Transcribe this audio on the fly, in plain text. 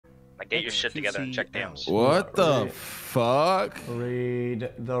Like, get your shit together and check DMs. What the fuck?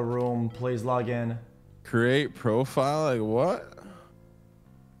 Read the room. Please log in. Create profile? Like what?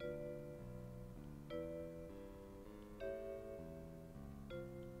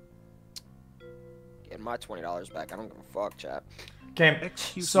 Getting my $20 back. I don't give a fuck, chat. Okay,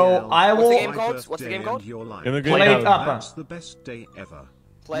 so I will. What's the game called? What's the game called? PlateUp. That's the best day ever.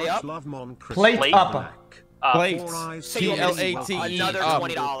 PlateUp. PlateUp. Plate. P-L-A-T-E. Another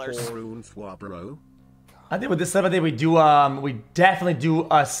 $20. I think with this type of day we do we definitely do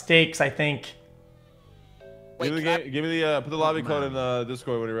stakes. I think. Wait, give me the put the lobby code in the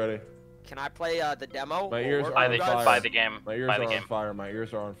Discord when you're ready. Can I play the demo? My ears are on fire. Buy the game. My ears are on fire. My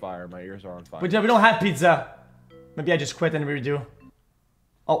ears are on fire. My ears are on fire. We don't have pizza. Maybe I just quit and redo.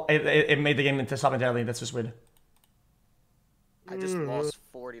 Oh, it made the game into stop entirely. That's just weird. I just lost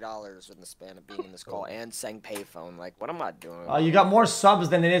 $40 in the span of being in this call and saying payphone. Like, what am I doing? You got more subs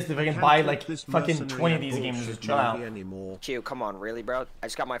than it is if I can buy like fucking 20 of these games. Just chill out. Q, come on, really, bro? I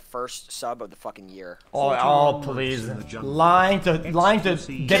just got my first sub of the fucking year. Oh, please. Lying to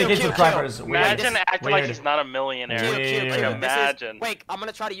dedicated subscribers. Imagine acting like he's not a millionaire. Imagine. Wait, I'm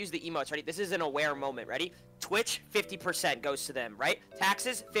gonna try to use the emotes. Ready? This is an aware moment. Ready? Twitch, 50% goes to them, right?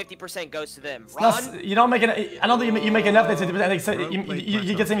 Taxes, 50% goes to them. Ron? You don't make it. I don't think you make enough. That's 50%.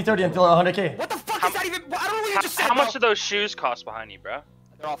 You get 70-30 until 100K. What the fuck is that even? I don't know what you just said. How much do those shoes cost behind you, bro?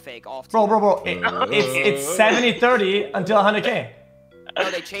 They're all fake. Bro. It's 70-30 until 100K. No,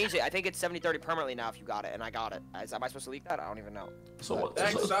 they changed it. I think it's 70-30 permanently now if you got it, and I got it. Am I supposed to leak that? I don't even know. So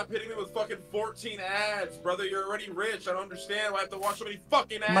stop hitting me with fucking 14 ads, brother. You're already rich. I don't understand why I have to watch so many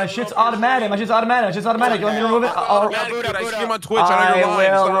fucking ads. My shit's automatic. You want me to remove it? I see him on Twitch. I know you're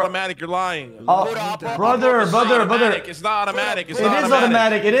lying. It's not automatic. You're lying. Brother. It's not automatic. It is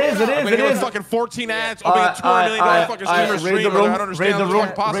automatic. It is. Fucking 14 ads. Opening a $200 million fucking streamer. I don't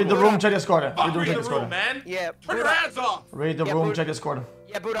understand. Read the room. Check Discord. Read the room, man. Yeah. Turn your ads off. Read the room. Check Discord.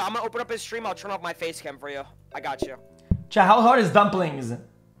 Yeah, Buddha, I'm gonna open up his stream. I'll turn off my face cam for you. I got you. Chat, how hard is dumplings?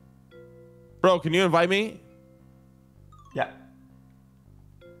 Bro, can you invite me? Yeah.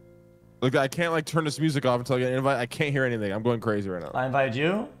 Look, I can't like turn this music off until I get an invite. I can't hear anything. I'm going crazy right now. I invited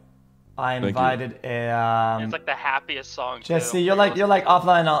you. I invited it's like the happiest song. Jesse, too. you're like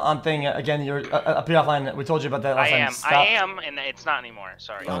offline on thing again. You're up here offline. We told you about that last time. I am, and it's not anymore.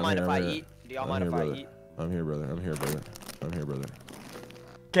 Sorry. Do y'all mind if I eat? Do y'all mind if I eat? I'm here, brother.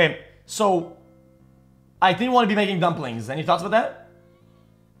 Okay, so I think we want to be making dumplings. Any thoughts about that?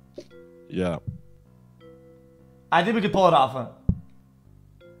 Yeah. I think we could pull it off.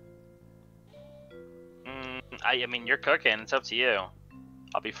 I mean, you're cooking. It's up to you.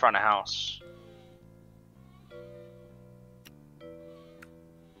 I'll be front of house.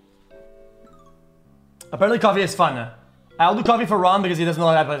 Apparently coffee is fun. I'll do coffee for Ron because he doesn't know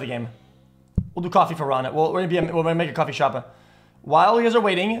how to play the game. We'll do coffee for Ron. We're gonna make a coffee shop. While you guys are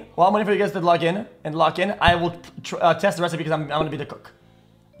waiting, while I'm waiting for you guys to log in, I will test the recipe because I'm gonna be the cook.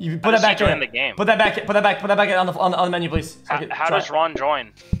 You put that back in. The game. Put that back on the menu, please. How does Ron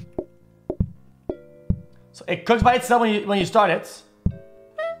join? So it cooks by itself when you start it.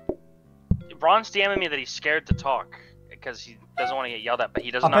 Ron's DMing me that he's scared to talk because he doesn't want to get yelled at, but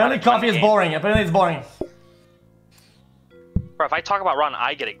he doesn't. Apparently, coffee is boring. Apparently, it's boring. Bro, if I talk about Ron,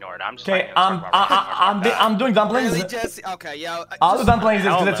 I get ignored. I'm just okay. I'm doing dumplings. Really, Jesse? Okay, yo. I'll do dumplings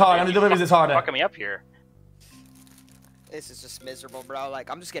because it's hard. I'm gonna do it because it's harder. Fucking me up here. This is just miserable, bro. Like,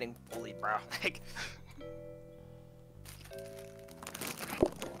 I'm just getting bullied, bro. Like.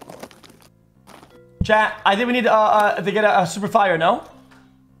 Chat, I think we need to get a super fire. No.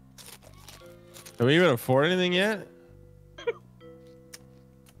 Can we even afford anything yet?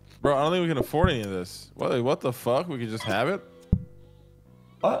 Bro, I don't think we can afford any of this. What the fuck? We could just have it?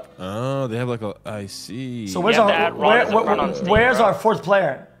 What? Oh, they have like a... I see. So where's our fourth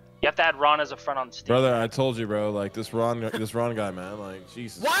player? You have to add Ron as a friend on Steam. Brother, I told you, bro. Like, this Ron guy, man. Like,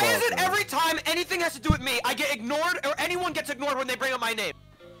 Jesus. Why is it every time anything has to do with me, I get ignored or anyone gets ignored when they bring up my name?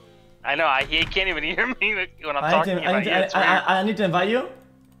 I know. He can't even hear me when I'm talking about you. I need to invite you?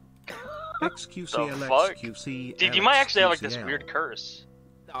 xQc, Dude, you might actually have like this weird curse.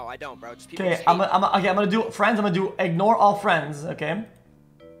 No, I don't, bro. Just people okay, I'm gonna do friends. I'm gonna do ignore all friends, okay?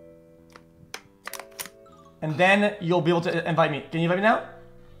 And then you'll be able to invite me. Can you invite me now?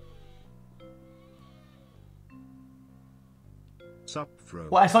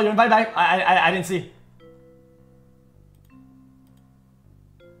 Well, I saw your invite back. I didn't see.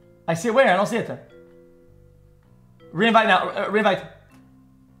 I see it where? I don't see it. Reinvite now. Reinvite.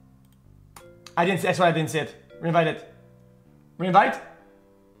 I didn't see. I swear I didn't see it. Reinvite it. Reinvite.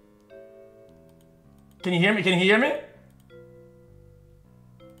 Can you hear me? Can you hear me?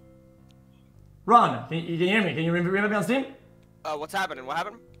 Ron, can you hear me? Can you re-invite me on Steam? What's happening? What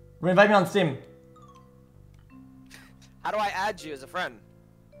happened? Re-invite me on Steam. How do I add you as a friend?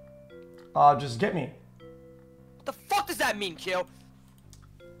 Just get me. What the fuck does that mean, Q?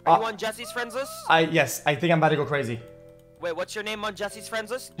 Are you on Jesse's friends list? Yes, I think I'm about to go crazy. Wait, what's your name on Jesse's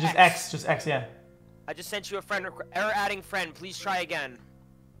friends list? Just X, just X, yeah. I just sent you a friend error adding friend. Please try again.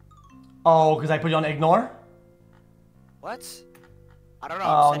 Oh, because I put you on ignore? What? I don't know.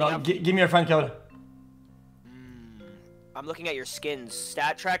 Oh, no, give me your friend code. I'm looking at your skins.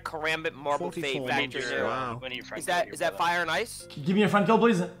 Stat track, Karambit, Marble Fate, Factor Zero. Wow. Is that Fire and Ice? Give me your friend code,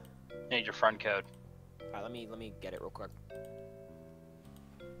 please. Need your friend code. Alright, let me get it real quick.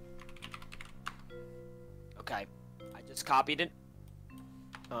 Okay. I just copied it.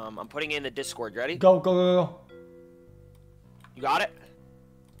 I'm putting it in the Discord. Ready? Go, go, go, go. You got it?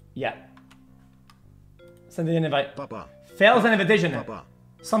 Yeah. Send an invite. Baba. Fails an invitation. Baba.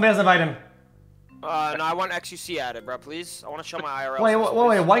 Somebody else invite him. No, I want xQc added, bro, please. I want to show my IRL.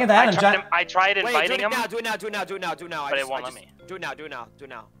 Wait, why can't I add him, chat? I tried inviting him. Do it now. But it won't let me. Do it now. Did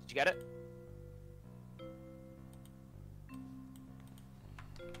you get it?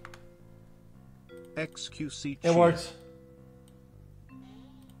 xQc. It works.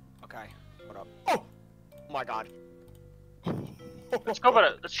 Okay. What up? Oh my god. Let's go,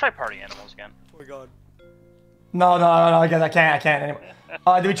 but let's try party animals again. Oh my god. No, I guess I can't anymore.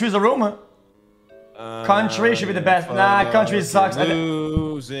 Did we choose a room? Country should be the best. Nah, country sucks.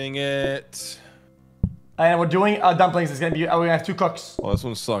 Losing it. And we're doing dumplings. It's gonna be. We're gonna have 2 cooks. Oh, this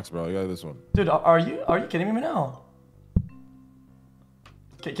one sucks, bro. You got this one. Dude, are you kidding me now?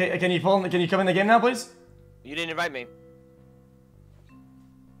 Can you come in the game now, please? You didn't invite me.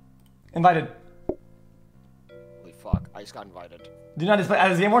 Invited. Holy fuck! I just got invited. Do you not display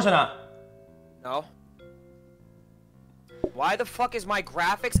as Game Wars or not? No. Why the fuck is my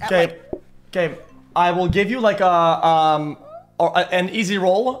graphics at Okay. I will give you like an easy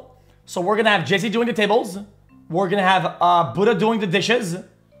roll. So we're gonna have Jesse doing the tables. We're gonna have Buddha doing the dishes.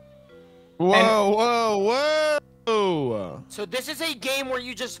 Whoa. So this is a game where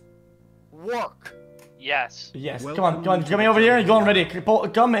you just work. Yes. Yes. Well, Come on. Come over here and go on ready.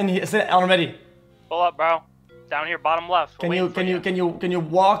 Come and sit on ready. Pull up, bro. Down here, bottom left. Can you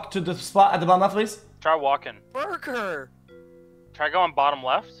walk to the spot at the bottom left, please? Try walking. Burger. Try going bottom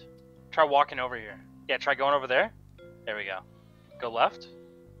left. Try walking over here. Yeah, try going over there. There we go. Go left.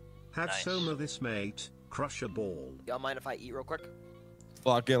 Have Nice. Soma this mate. Crush a ball. Y'all mind if I eat real quick?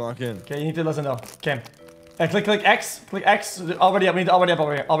 Lock in. Okay, you need to listen though. Okay. Click X. Click X. Already up. We need to already up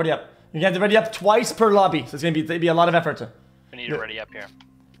over here. Already up. You have to ready up twice per lobby. So it's gonna be a lot of effort. We need to ready up here.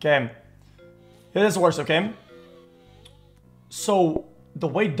 Okay. Here this works, okay? So the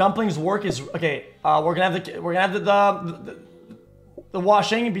way dumplings work is okay. We're gonna have the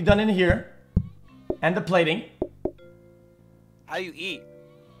washing be done in here, and the plating. How do you eat?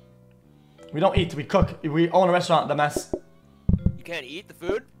 We don't eat. We cook. We own a restaurant. The mess. You can't eat the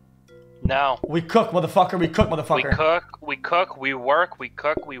food? No. We cook, motherfucker. We cook, motherfucker. We cook, we work, we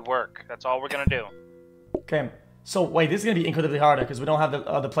cook, we work. That's all we're gonna do. Okay. So wait, this is gonna be incredibly harder because we don't have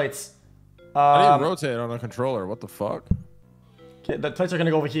the plates. I didn't rotate on a controller. What the fuck? Okay, the plates are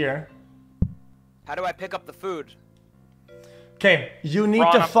gonna go over here. How do I pick up the food? Okay, you need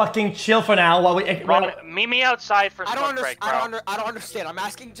to fucking chill for now while we. Ron, meet me outside for smoke break, bro. I don't understand. I'm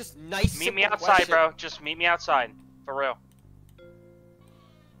asking just nice. Meet me outside, bro. Just meet me outside, for real.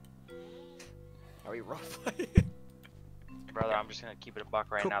 Are we rough? Brother, I'm just gonna keep it a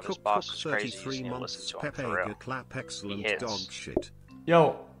buck right now. This boss is crazy. You just need to listen to him, for real. Clap excellent He is. dog shit.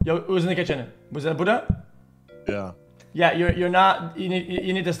 Yo, who's in the kitchen? Was it Buddha? Yeah. Yeah, you're not. You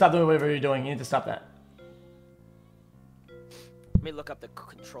need to stop doing whatever you're doing. You need to stop that. Let me look up the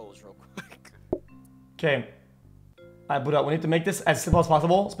controls real quick. Okay. Buddha, we need to make this as simple as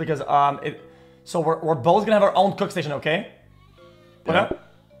possible. It's because so we're both gonna have our own cook station, okay? Buddha?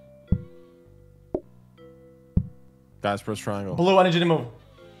 Guys, press triangle. Blue, I need you to move.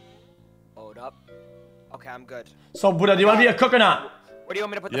 Hold up. Okay, I'm good. So Buddha, do you want to be a cook or not? Where do you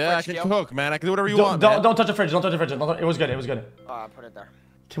want me to put the Yeah, I fridge, can Gio? cook, man. I can do whatever you want, man. Don't touch the fridge. Don't touch the fridge. It was good. It was good. I'll put it there.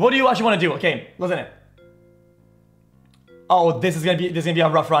 Okay, what do you actually want to do? Okay, listen it. Oh, this is gonna be a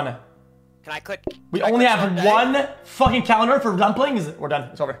rough run. Can I click? We only have one fucking calendar for dumplings. We're done.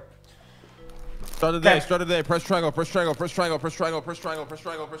 It's over. Start the day. Start the day. Press triangle. Press triangle. Press triangle. Press triangle. Press triangle. Press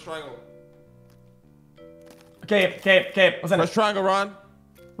triangle. Press triangle. Okay. Listen. Press triangle, Ron.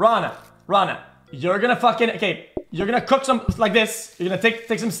 Rana, you're gonna fucking you're gonna cook some like this. You're gonna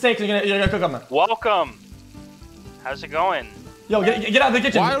take some steaks and you're gonna cook them. Welcome. How's it going? Yo, get out of the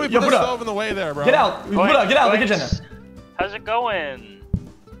kitchen. Why do we put the stove in the way there, bro? Get out. Buddha, get out of the kitchen. How's it going?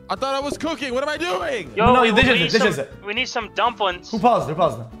 I thought I was cooking. What am I doing? Yo, No, we dishes need it. some- We need some dumplings. Who paused? Who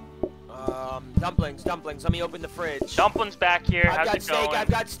paused? Dumplings. Let me open the fridge. Dumplings back here. I've How's got it steak. going? I've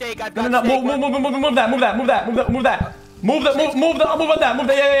got steak. I've No, got no, steak. move that.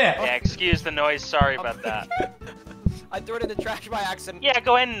 Yeah. Yeah, excuse the noise. Sorry about that. I threw it in the trash by accident. Yeah,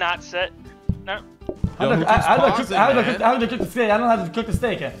 go ahead and not sit. No. How Yo, do who I keeps pausing, man? cook the steak? I don't know how to cook the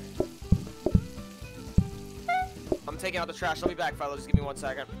steak. I'm taking out the trash. I'll be back, fellas. Just give me 1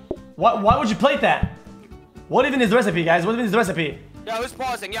 second. Why would you plate that? What even is the recipe, guys? What even is the recipe? Yeah, who's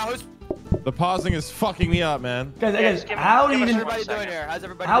pausing? Yeah, who's... The pausing is fucking me up, man. Guys, just give me- how do give you us even... one Everybody doing second. here? How's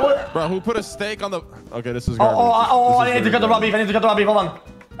everybody How doing? would... Bro, who put a steak on the... Okay, this is garbage. I This need is to cut the very raw beef. I need to cut the raw beef. Hold on.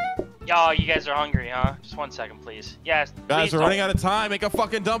 Yo, you guys are hungry, huh? Just 1 second, please. Yes. Guys, we're running out of time. Make a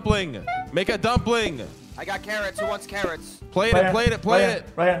fucking dumpling. Make a dumpling. I got carrots. Who wants carrots? Plate Right it, here. plate it, plate it.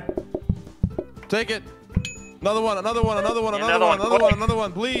 Right here. Take it. Another one, another one, another one, Yeah, another one, another one, quick. another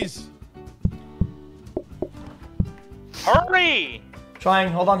one, please. Hurry!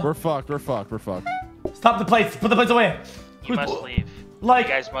 Trying. Hold on. We're fucked, we're fucked, we're fucked. Stop the plates. Put the plates away. You must leave. Like,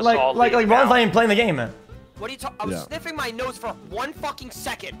 You guys must like, all like, leave Ron's now. not even playing the game. What are you talking? I was Yeah. sniffing my nose for 1 fucking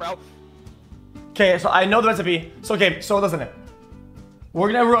second, bro. Okay, so I know the recipe. So okay, so listen.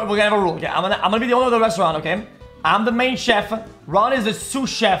 We're gonna have a rule. Okay, I'm gonna be the owner of the restaurant. Okay, I'm the main chef. Ron is the sous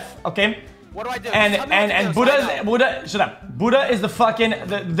chef. Okay, What do I do? and Tell me what to do, so I know. Buddha. Shut up. Buddha is the fucking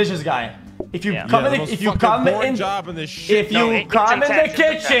the dishes guy. If you Yeah. come Yeah, in, the most if you fucking come boring in, job in this shit. if No, you it's come in the intense,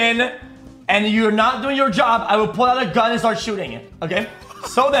 it's kitchen and you're not doing your job, I will pull out a gun and start shooting it. Okay.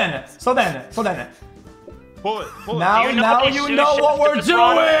 So then. Pull it, pull it. Now, Do you know now what you sous know chef what we're is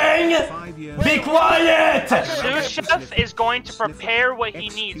wrong? doing. 5 years. Be quiet. Sous chef is going to prepare what he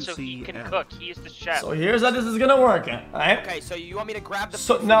needs so he can cook. He is the chef. So here's how this is gonna work. Alright. Okay, so you want me to grab the...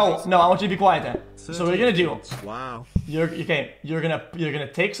 So no, I want you to be quiet then. So what you're gonna do? Wow. You're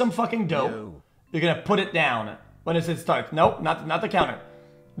gonna take some fucking dough. Yo. You're gonna put it down when it says start. Nope, not the counter.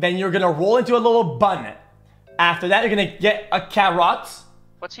 Then you're gonna roll into a little bun. After that, you're gonna get a carrot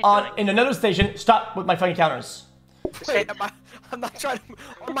What's he on doing? in another station. Stop with my fucking counters. Wait, I'm not trying to...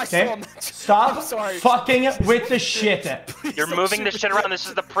 On my Okay? soul, I'm not- Stop I'm sorry. fucking with the shit. You're moving this shit around. This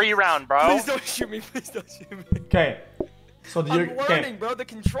is the pre-round, bro. Please don't shoot me. Please don't shoot me. Okay. So you're I'm okay. learning, bro. The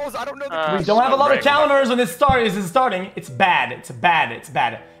controls. I don't know the We don't have a lot of Right. counters when it's starting. It's bad.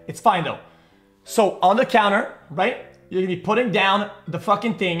 It's fine though. So on the counter, right? You're gonna be putting down the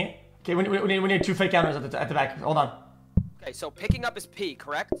fucking thing. Okay, we need 2 fake counters at the back. Hold on. Okay, so picking up is P,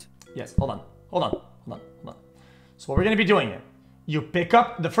 correct? Yes, hold on. So what we're gonna be doing here, you pick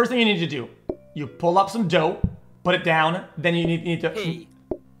up, the first thing you need to do, you pull up some dough, put it down, then you need to, P.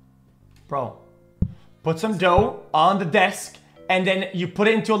 bro, put some dough on the desk, and then you put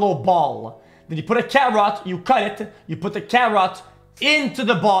it into a little ball. Then you put a carrot, you cut it, you put the carrot into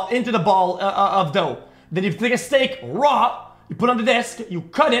the ball of dough. Then you take a steak raw, you put it on the desk, you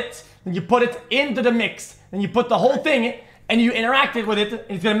cut it, then you put it into the mix, then you put the whole thing, and you interact it with it,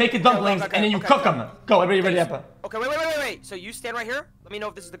 and it's gonna make it dumplings, okay, and then you okay, cook okay. them. Go, everybody ready up. Okay, wait. So you stand right here. Let me know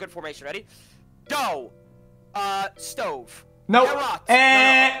if this is the good formation. Ready? Dough. Stove. No,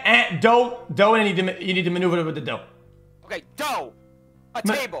 Carrots. dough, and you need to maneuver it with the dough. Okay, dough. A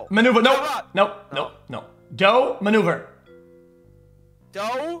table. Maneuver, Carrot. no. Dough, maneuver.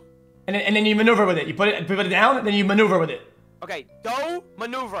 Dough. And then you maneuver with it. You put it down, then you maneuver with it. Okay, dough.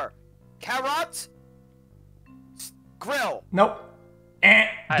 Maneuver. Carrot. Grill. Nope.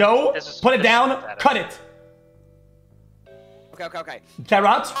 Dough, this is- put it this is down, pathetic. cut it. Okay.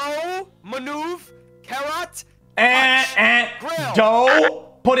 Carrot. Dough. Maneuver. Carrot. Grill. Dough,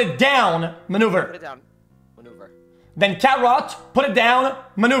 put it down, maneuver. Put it down. Maneuver. Then carrot, put it down,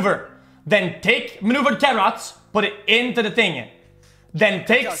 maneuver. Then take maneuvered carrots, put it into the thing. Then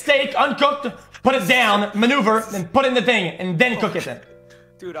take steak uncooked, put it down, maneuver, then put it in the thing, and then cook it.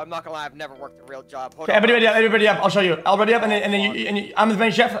 Dude, I'm not gonna lie. I've never worked a real job. Hold Okay, on. everybody up. I'll show you. I'll ready up, and then you, I'm the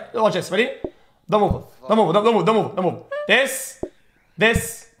main chef. Watch this. Ready? Don't move.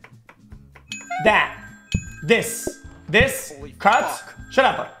 This, that, this. Holy Cut. fuck. Shut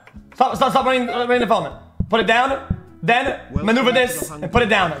up. Stop running the phone. Put it down. Then maneuver this and put it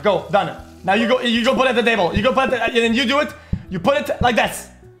down. Go. Done. Now you go put it at the table. You go put it, and then you do it. You put it like this.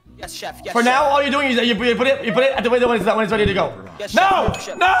 Yes, chef. Yes, For chef. now, all you're doing is that you put it at the window when it's ready to go. Yes, No!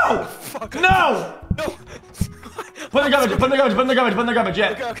 chef. No! Fuck. No! No. Put in the garbage,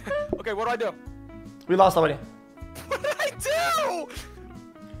 yeah. Okay, what do I do? We lost already. What did I do?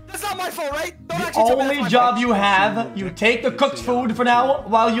 That's not my fault, right? Don't The actually tell me that's only my job fault. you have, you take the cooked food for now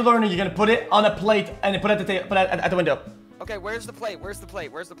while you learn it. You're gonna put it on a plate and then put it at the window. Okay, where's the plate? Where's the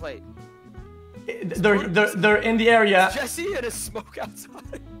plate? They're in the area. Jesse and his smoke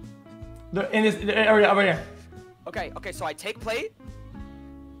outside. They're in this area over here. Okay, so I take plate.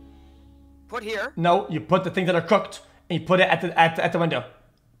 Put here. No, you put the things that are cooked and you put it at the window.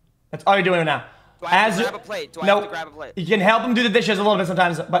 That's all you're doing right now. Do I have to grab a plate? Do I have to grab a plate? You can help them do the dishes a little bit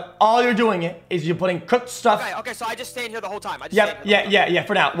sometimes, but all you're doing is you're putting cooked stuff. Okay, so I just stand here the whole time. Yeah,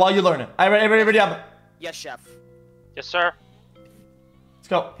 for now, while you learn it. All right, everybody up. Yes, chef. Yes, sir. Let's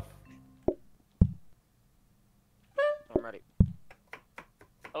go. I'm ready.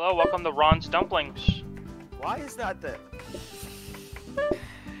 Hello, welcome to Ron's Dumplings. Why is that there?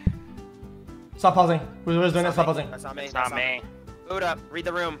 Stop pausing. Who's doing that? Stop pausing. That's not me. It's not me. Boot up. Read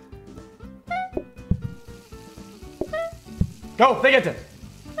the room. Go, take it.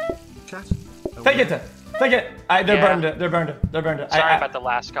 Chat. Take it. Take it. They're burned. They're burned. They're burned. Sorry about the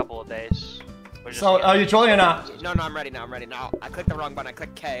last couple of days. So, are you trolling or not? No, I'm ready now. I'm ready now. I clicked the wrong button. I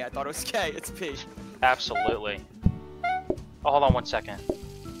clicked K. I thought it was K. It's P. Absolutely. Oh, hold on 1 second.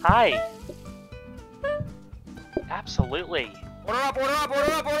 Hi. Absolutely. Order up, order up,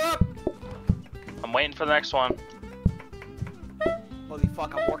 order up, order up! I'm waiting for the next one. Holy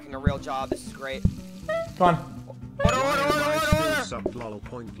fuck, I'm working a real job. This is great. Come on. Order, order, order, order, Sub lol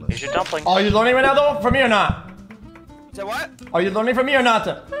pointless. Here's your dumplings. Are you learning right now, though? From me or not? Say what? Are you learning from me or not?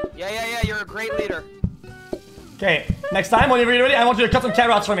 Yeah, you're a great leader. Okay, next time when you're ready, I want you to cut some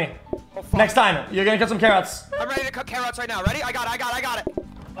carrots for me. Oh, fuck. Next time, you're gonna cut some carrots. I'm ready to cut carrots right now. Ready? I got it.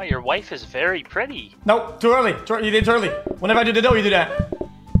 Oh, your wife is very pretty. Nope, too early. You did too early. Whenever I do the dough, you do that.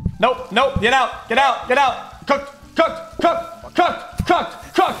 Nope, get out. Cooked.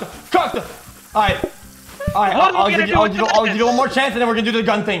 Alright. I'll give you one more chance and then we're gonna do the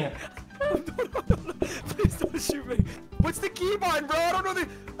gun thing. Please don't shoot me. What's the keybind, bro? I don't know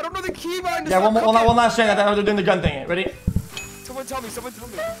the keybind. Yeah, one last chance. That's how they're doing the gun thing. Ready? Someone tell me.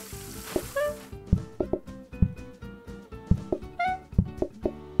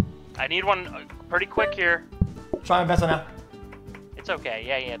 I need one pretty quick here. Try my best on that. It's okay.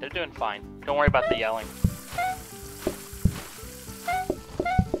 Yeah, they're doing fine. Don't worry about the yelling.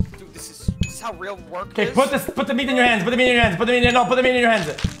 Dude, this is how real work is. Okay, put the meat in your hands. Put the meat in your hands. Put the meat in your hands.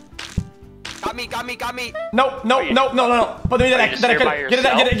 Got me. No. Put the meat in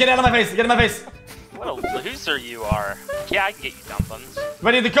Get out of my face. Get out of my face. What a loser you are. Yeah, I can get you dumplings.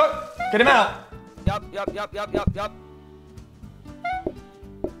 Ready to cook? Get him out. Yup.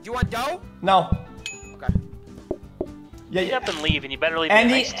 You want dough? No. Okay. Yeah. Get up and leave, and you better leave me a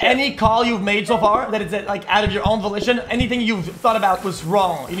nice tip. Any call you've made so far that is like out of your own volition, anything you've thought about was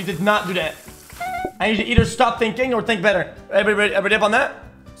wrong. You did not do that. I need you to either stop thinking or think better. Everybody up on that?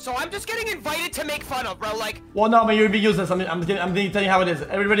 So I'm just getting invited to make fun of, bro. Like. Well, no, but you'd be useless. I'm going to tell you how it is.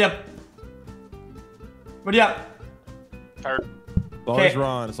 Everybody up. Ready up. Heard.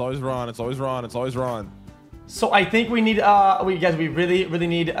 It's always Ron. So I think we need, we really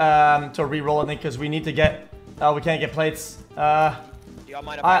need to re-roll, I think, because we need to get, we can't get plates. Do y'all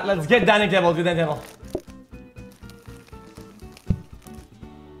mind if let's get dining table,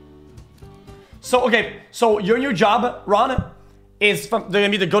 So, okay, so your new job, Ron, is they're gonna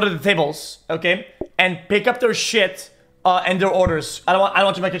be to go to the tables, okay, and pick up their shit, and their orders. I don't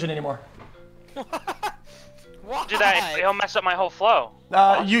want you in my kitchen anymore. Why? Do that, he'll mess up my whole flow.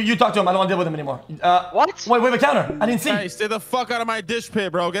 You talk to him, I don't want to deal with him anymore. What? Wait, we have a counter. I didn't see. Hey, stay the fuck out of my dish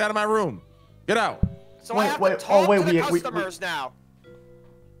pit, bro. Get out of my room. Get out. So I have to talk to the customers now.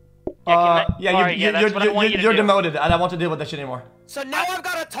 You're demoted. I don't want to deal with that shit anymore. So now I've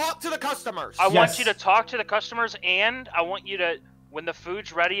got to talk to the customers. I want you to talk to the customers, and I want you to, when the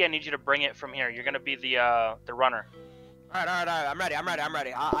food's ready, I need you to bring it from here. You're gonna be the runner. All right. I'm ready. I know So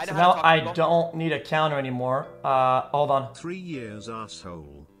how to now talk to I people. don't need a counter anymore. Hold on. 3 years,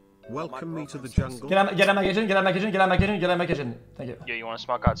 asshole. Welcome me to the jungle. Get out of my kitchen. Thank you. Yeah, you want to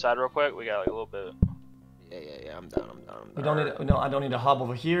smoke outside real quick? We got like a little bit. Yeah. I'm down. We don't need. No, I don't need a hub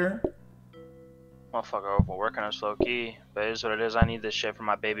over here. Motherfucker, we're working on slow key, but it is what it is. I need this shit for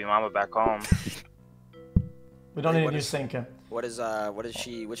my baby mama back home. We don't need a new sink. What's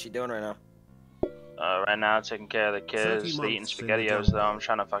she doing right now? Right now, taking care of the kids, they eating SpaghettiOs though. I'm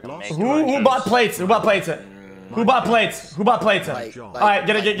trying to fucking make. Who bought plates? Who bought plates? All right,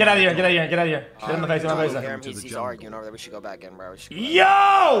 get out of here. Get in my face. He's arguing over there. We should go back in, bro.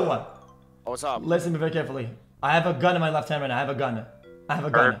 Yo! Oh, what's up? Listen very carefully. I have a gun in my left hand right now. I have a gun.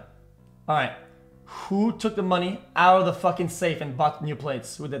 All right. Who took the money out of the fucking safe and bought new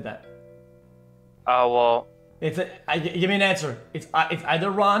plates? Who did that? Well. Give me an answer. It's either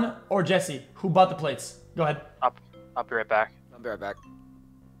Ron or Jesse. Who bought the plates? Go ahead. I'll be right back. I'll be right back.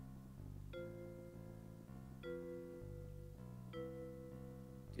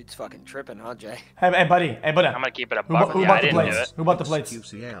 Dude's fucking tripping, huh, Jay? Hey, buddy. Hey, buddy. I'm gonna keep it a Who, buck. who Yeah, bought I the didn't do plates? it. Who bought the plates?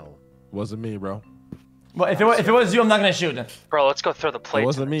 xQcl. Wasn't me, bro. Well, if it was you, I'm not gonna shoot. Bro, let's go throw the plates. It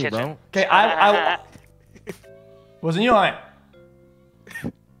wasn't in the me, kitchen. bro. Okay, I wasn't you, alright.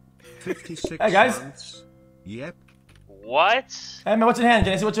 56 Hey, guys. months. Yep. What? Hey man, what's in your hand?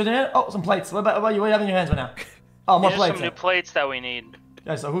 Can I see what's in your hand? Oh, some plates. What about you? What do you have in your hands right now? Oh, more These are plates. some new plates that we need.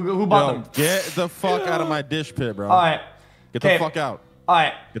 Yeah, so who bought Yo, them? get the fuck out of my dish pit, bro. Alright. Get the fuck out.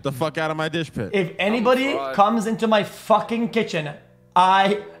 Alright. Get the fuck out of my dish pit. If anybody God. comes into my fucking kitchen,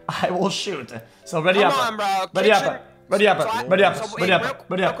 I will shoot. So ready Come up. on, bro. Ready Kitchen- up. Ready up. So I- Ready up. so Ready wait, up.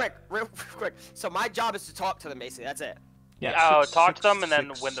 Ready up. Real quick. So my job is to talk to them, basically. That's it. Yeah. Oh, talk to them, and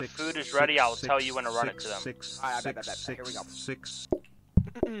then when the food is ready, I'll tell you when to run it to them. Alright, I bet. Here we go. 6.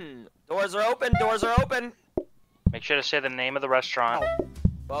 Doors are open. Doors are open. Make sure to say the name of the restaurant. Oh.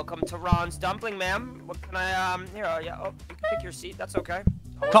 Welcome to Ron's Dumpling, ma'am. What can I, here, yeah, oh, you can pick your seat. That's okay.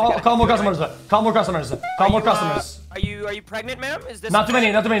 Call more customers. Call more customers. Call more customers. Are you pregnant, ma'am? Is this Not too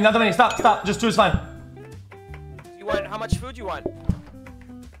many. Not too many. Not too many. Stop. Just 2 is fine. You want, how much food you want?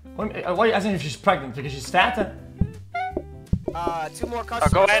 Why are you asking if she's pregnant? Because she's fat? 2 more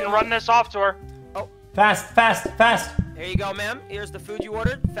customers. Go ahead and run this off to her. Fast. Here you go, ma'am. Here's the food you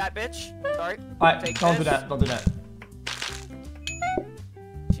ordered, fat bitch. Sorry. Alright, Take don't do this. that. Don't do that.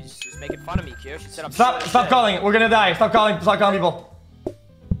 She's making fun of me, Q. She said I'm Stop shit. calling. We're gonna die. Stop calling people.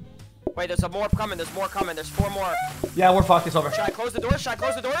 Wait, there's more coming. There's 4 more. Yeah, we're fucked. It's over. Should I close the doors?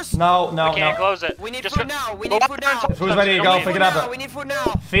 No. We can't close it. We need Just food go- now. We go need up food there and now. talk to Food's them. ready to go. Don't Pick leave. it up. We need food now.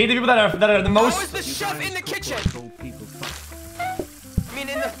 Feed the people that are the How most. is the chef in the kitchen? Old people fuck. I mean,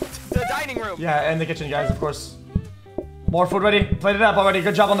 in the dining room. Yeah, in the kitchen, guys, of course. More food ready. Plate it up already.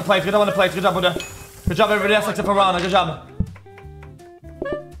 Good job on the plates. Good job on the plates. Good job, Buddha. Good job, everybody else except for Rana. Good job.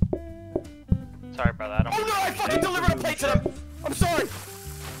 Sorry about that. Oh no, I fucking delivered a plate to them. I'm sorry.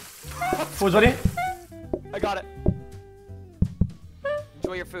 Food's ready. I got it.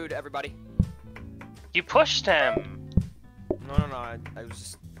 Enjoy your food, everybody. You pushed him. No. I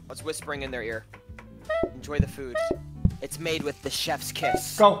was whispering in their ear. Enjoy the food. It's made with the chef's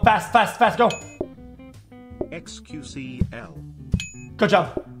kiss. Go. Fast. Go. xQcl. Good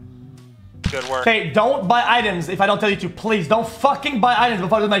job. Good work. Okay, don't buy items if I don't tell you to. Please, don't fucking buy items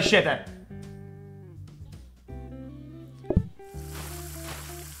before I do my shit.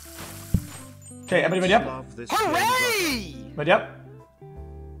 Okay, everybody ready up? Love this Hooray! Ready up?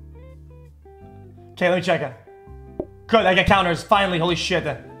 Okay, let me check it. Good, I get counters. Finally, holy shit.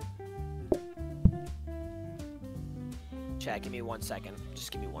 Chat, give me 1 second.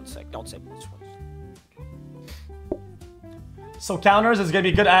 Just give me 1 sec. Don't say this one. So counters is gonna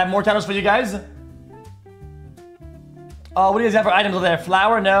be good. I have more counters for you guys. Oh, what do you guys have for items over there?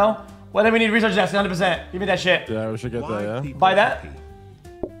 Flour? No. What do we need? Research desk, 100%. Give me that shit. Yeah, we should get that, yeah? Buy that?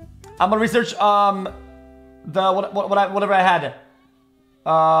 I'm gonna research whatever I had.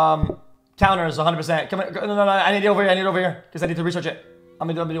 Counters 100%. Come on, no, I need it over here. Because I need to research it. I'm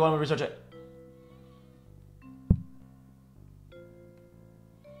gonna do one to research it.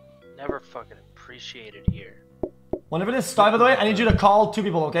 Never fucking appreciated here. Whenever this starts, by the way, I need you to call 2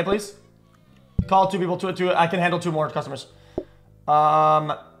 people, okay, please? Call 2 people. Two. I can handle 2 more customers.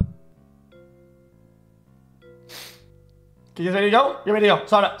 Okay, you guys ready to go? You ready to go?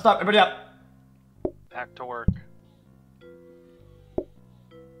 Stop, everybody up. Back to work.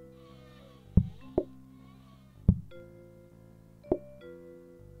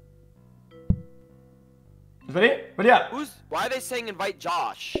 You ready? Ready up. Why are they saying invite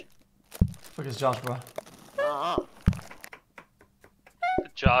Josh? Fuck is Josh, bro?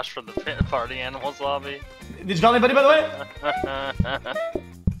 Josh from the Party Animals lobby. Did you call anybody, by the way?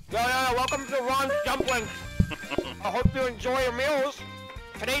 Yo, welcome to Ron's Dumpling. I hope you enjoy your meals.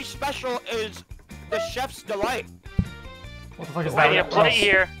 Today's special is the chef's delight. What the fuck is I that? need a plate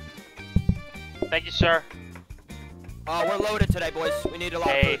here. Thank you, sir. We're loaded today, boys. We need a lot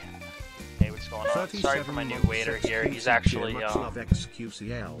of Hey. food. Hey, what's going on? Sorry for my new waiter here. He's actually, Much love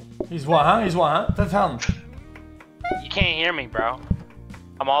xQcl. He's what, huh? That's him. You can't hear me, bro.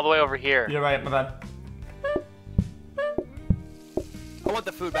 I'm all the way over here. You're right, my bad. I want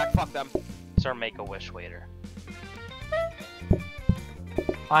the food back. Fuck them. He's our Make-A-Wish waiter.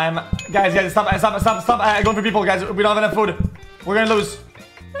 Guys, stop going for people, guys. We don't have enough food. We're gonna lose.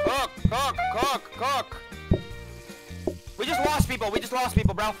 Cook. We just lost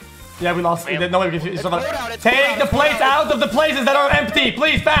people, bro. Yeah, we lost. Man. Nobody can It's cold out, it's Take cold the out, plates out of the places that are empty,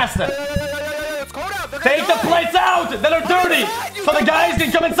 please, fast. It's cold out. Take the plates out that are dirty, so the guys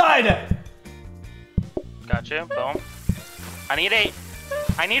can come inside. Gotcha. Boom. I need 8.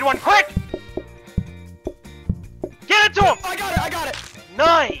 I need 1 quick! Get it to him! I got it.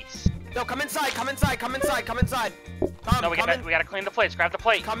 Nice! No, come inside, come inside, come inside, come inside. Come, No, we gotta clean the plates. Grab the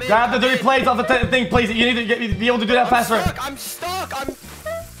plate. Come in. Grab the come dirty in. plates off the thing, please. You need to be able to do that faster. I'm stuck.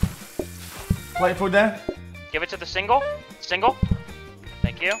 Plate food there. Give it to the single. Single.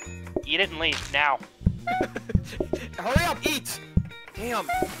 Thank you. Eat it and leave now. Hurry up, eat. Damn.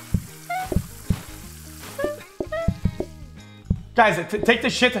 Guys, take the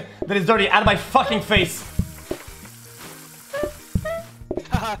shit that is dirty out of my fucking face.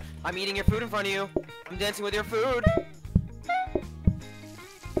 I'm eating your food in front of you. I'm dancing with your food.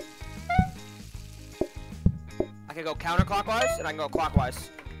 I can go counterclockwise and I can go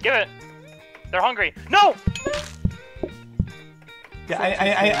clockwise. Give it. They're hungry. No!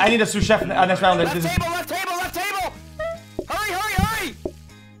 Yeah, I need a sous chef next round. Left table, left table, left table! Hurry, hurry, hurry!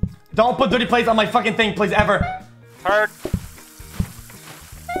 Don't put dirty plates on my fucking thing, please, ever. Heard.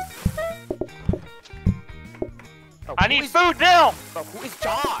 Oh, I need food now! Bro, who is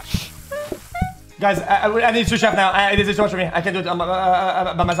Josh? Guys, I need a sous chef now. This is too much for me. I can't do it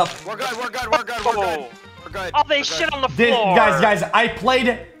by myself. We're good, we're good, we're good, we're good. We're good. Oh, they we're shit good. on the floor! Guys, I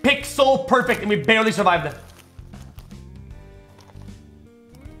played pixel perfect and we barely survived.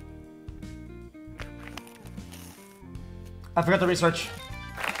 I forgot to research.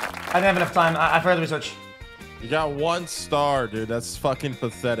 I didn't have enough time. I forgot to research. You got 1 star, dude. That's fucking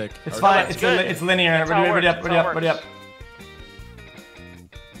pathetic. It's Okay. fine. it's It's, good. it's linear. That's how it Ready up. works. Ready That's up. how it Ready up. works.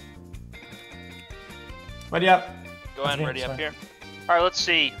 Ready up. Go ahead and Okay, ready up sorry. here. Alright, let's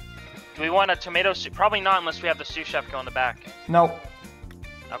see. Do we want a tomato soup? Probably not unless we have the sous chef go in the back. No.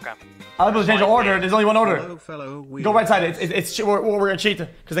 Okay. I'll be able to change the order. There's only one order. Hello, fellow Go right side. We're gonna cheat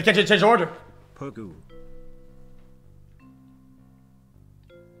because they can't change the order. Pogu.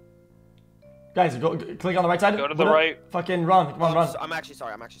 Guys, click on the right side. Go to the Put it- right. Fucking run. Come on, run. I'm actually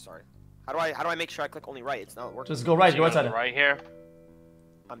sorry, I'm actually sorry. How do I make sure I click only right? It's not working. Just go right. So Go right you go to side. the right here.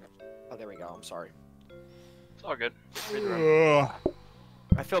 Oh, there we go, I'm sorry. It's all good. Read the room.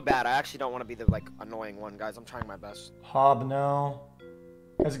 I feel bad, I actually don't want to be the, like, annoying one, guys. I'm trying my best. Hob, no.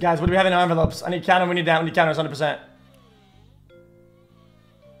 Guys, what do we have in our envelopes? I need counter. We need that. We need counters 100%.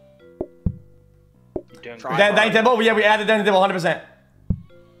 Doing Try. great. Dining table. Yeah, we added dining table 100%.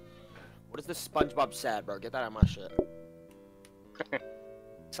 What is this SpongeBob sad, bro? Get that out of my shit.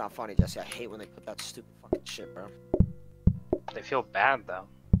 It's not funny, Jesse. I hate when they put that stupid fucking shit, bro. They feel bad though.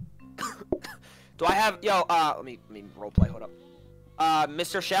 Do I have let me roleplay, hold up.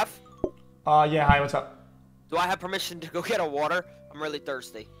 Mr. Chef, Yeah. Hi. What's up? do I have permission to go get a water? I'm really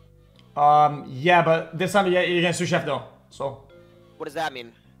thirsty. Yeah, but this time you're gonna sous chef though. So What does that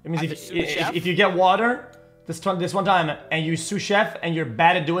mean? it means I have to sous chef? if you get water this one time and you sous chef and you're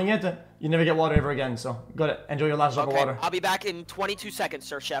bad at doing it, you never get water ever again. So go to enjoy your last drop of Okay, water. I'll be back in 22 seconds,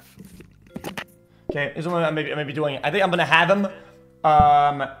 Sir Chef. Okay, this is what I may be doing. I think I'm gonna have him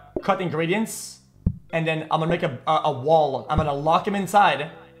cut ingredients, and then I'm gonna make a wall. I'm gonna lock him inside,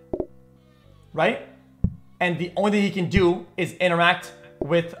 right? And the only thing he can do is interact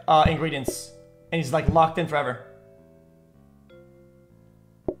with ingredients, and he's like locked in forever.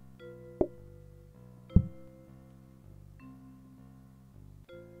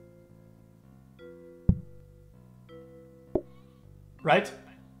 Right?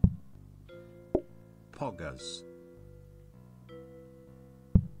 Poggers.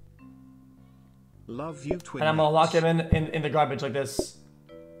 Love you, twin. And I'm gonna lock him in the garbage like this.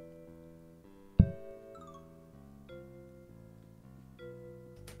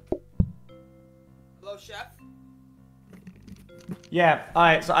 Hello, Chef. Yeah,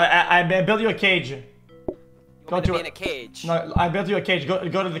 alright, so I built you a cage. You Go want me to to be it. in a cage? No, I built you a cage. Go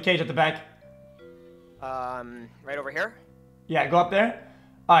to the cage at the back. Right over here? Yeah, go up there.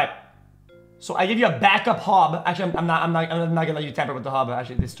 Alright. So I give you a backup hob. Actually, I'm not gonna let you tamper with the hob.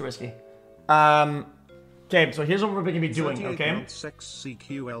 Actually, this is too risky. Okay, so here's what we're gonna be doing, okay?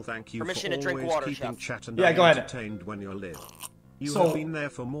 xQc, thank you Permission for to drink always water, keeping Chef. chat and Yeah, go ahead. entertained when you're lit. You So- have been there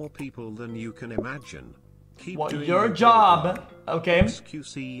for more people than you can imagine. Keep Well, doing your good job, work. okay,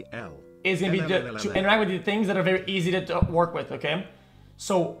 xQcl. is gonna be to interact with the things that are very easy to work with, okay?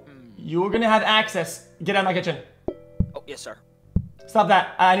 So you're gonna have access. Get out of my kitchen. Oh, yes, sir. Stop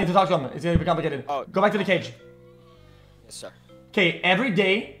that. I need to talk to him. It's gonna be complicated. Oh. Go back to the cage. Yes, sir. Okay, every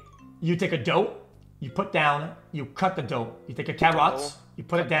day you take a dough, you put down, you cut the dough. You take a carrot, Dough, you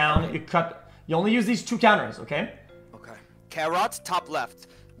put it down, you cut. You only use these two counters, okay? Okay. Carrots, top left.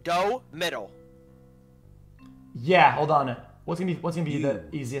 Dough, middle. Yeah, hold on. What's gonna be the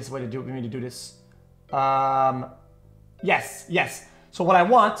easiest way to do me to do this? Yes. So what I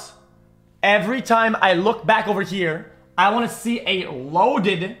want, every time I look back over here, I want to see a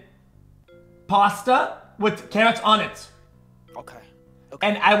loaded pasta with carrots on it. Okay. Okay.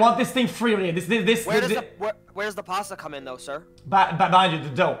 And I want this thing free. Where's the pasta come in though, sir? Behind you, the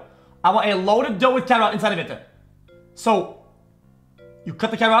dough. I want a loaded dough with carrot inside of it. So you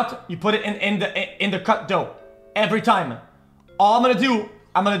cut the carrot, you put it in the cut dough every time. All I'm gonna do,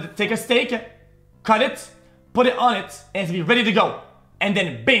 I'm gonna take a steak, cut it, put it on it, and it's gonna be ready to go. And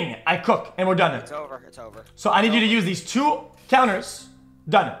then bing, I cook, and we're done. It's over. It's over. So I need you to use these 2 counters.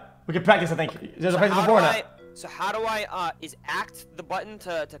 Done. We can practice, I think. There's a practice before now. So how do I, is act the button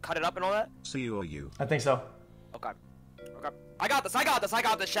to cut it up and all that? See you or you. I think so. Okay. Okay. I got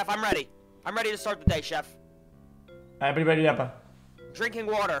this, chef. I'm ready. I'm ready to start the day, chef. Everybody ready up. Drinking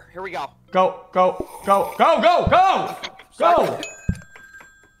water. Here we go. Go, go, go, go, go, go! Go!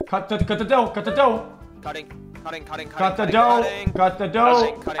 Cut the dough, cut the dough. Cutting. Cut the dough, cut the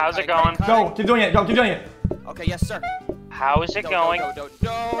dough. How's it going? Go, keep doing it, go, keep doing it. Okay, yes, sir. How is it going?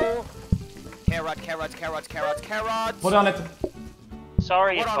 Dough. Carrots. Put on it.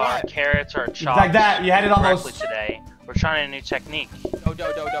 Sorry if our carrots are chopped Like that, you had it almost. correctly today. We're trying a new technique. Dough.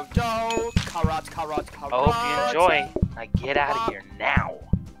 Carrots. I hope you enjoy. Now get out of here now.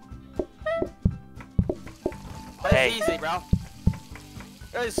 This is easy, bro.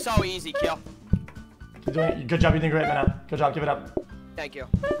 This is so easy, Kill. You're doing it. Good job, you're doing great, man. Good job, give it up. Thank you.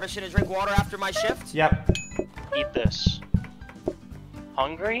 Permission to drink water after my shift? Yep. Eat this.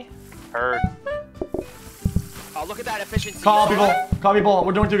 Hungry? Heard. Oh, look at that efficiency. Call people.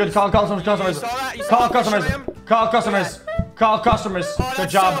 We're doing too good. Call customers. You saw that? You saw Call how customers. efficient I am? Call customers. Call customers. Oh, Good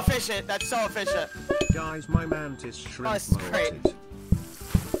that's job. so efficient. That's so efficient. Guys, my mantis shrimp this is great. molted.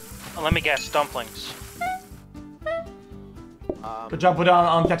 Let me guess, dumplings. Good job put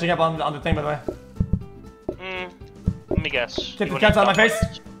on catching up on the thing, by the way. Let me guess. Get You the cats want out of my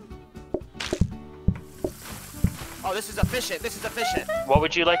dumplings? face. Oh, this is efficient. This is efficient. What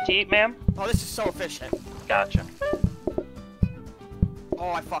would you like to eat, ma'am? Oh, this is so efficient. Gotcha. Oh,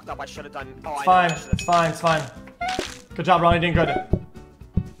 I fucked up. I should have done. Oh, It's I fine. know I should've- It's fine. It's fine. Good job, Ronnie. Doing good.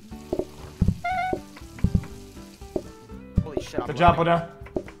 Holy shit. I'm Good job, learning. Buddha.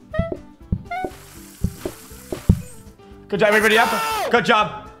 Good job, everybody up. Good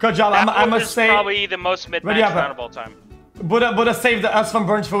job. Good job. I must say, probably the most mid-match Ready up. round of all time. Buddha saved us from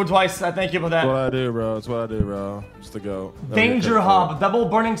burnt food twice. I thank you for That's that. what I do, bro. That's what I do, bro. Just to go. Danger hub, double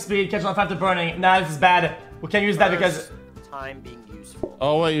burning speed, catch on 5 to burning. Nah, this is bad. We can't use that because. Time being useful.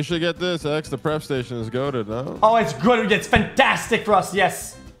 Oh wait, you should get this. X, the prep station is goated, no? Oh, it's good. It's fantastic for us.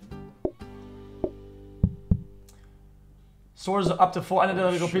 Yes. Swords up to 4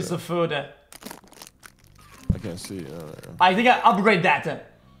 analytical pieces of food. I can't see it. Oh, there. I think I upgrade that.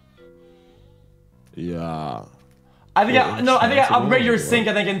 Yeah. I think I upgrade your What? sink.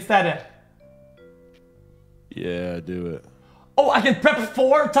 I think instead. Yeah, do it. Oh, I can prep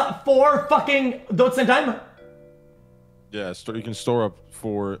four fucking dough at the same time. Yeah, you can store up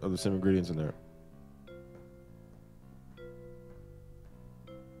 4 of the same ingredients in there.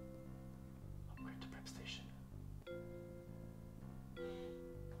 Upgrade to prep station.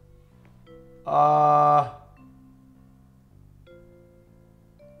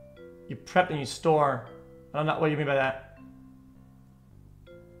 You prep and you store. I don't know what you mean by that.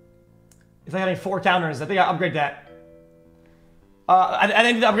 It's like having 4 counters. I think I upgrade that.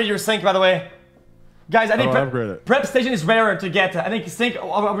 I need to upgrade your sink, by the way. Guys, I think upgrade it. prep station is rarer to get. I think sink,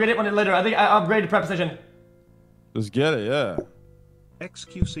 I'll upgrade it one later. I think I upgrade the prep station. Just get it, yeah.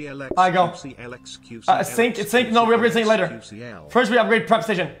 xQc I go. LXQC Sink. No, we upgrade sink later. XQCL. First, we upgrade prep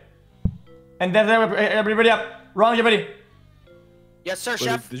station. And then everybody up. Ron, get ready. Yes, sir, Wait,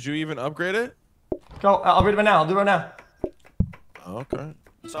 chef. did you even upgrade it? Go. I'll upgrade it right now. I'll do it right now. Oh, okay.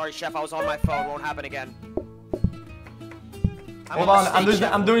 Sorry, chef. I was on my phone. Won't happen again. Hold on.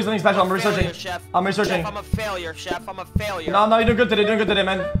 I'm doing something special. I'm Failure, researching. chef. I'm researching. Chef, I'm a failure, chef. I'm a failure. No, you're doing good today. Doing good today,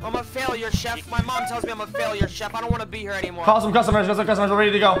 man. I'm a failure, chef. My mom tells me I'm a failure, chef. I don't want to be here anymore. Call some customers. Got some customers. We're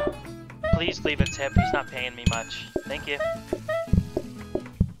ready to go. Please leave a tip. He's not paying me much. Thank you.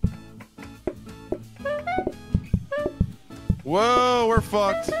 Whoa, we're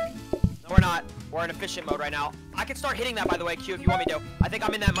fucked. No, we're not. We're in efficient mode right now. I can start hitting that, by the way, Q, if you want me to. I think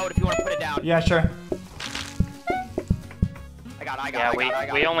I'm in that mode if you want to put it down. Yeah, sure. I got it.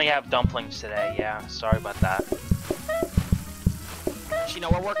 Yeah, we only have dumplings today. Yeah, sorry about that. You know,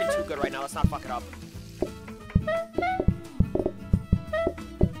 we're working too good right now. Let's not fuck it up.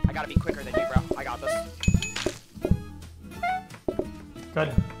 I gotta be quicker than you, bro. I got this.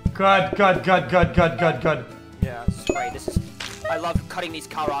 Good. Yeah, this is great. I love cutting these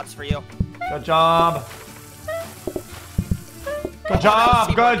carrots for you. Good job. Good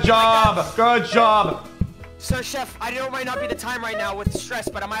job. Sir Chef, I know it might not be the time right now with stress,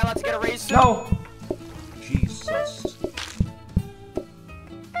 but am I allowed to get a raise soon? No. Jesus.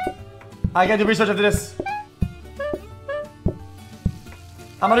 I gotta do research after this.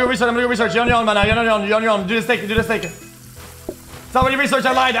 I'm gonna do research. You're on your own, man. You're on your own. Do the steak. Somebody research.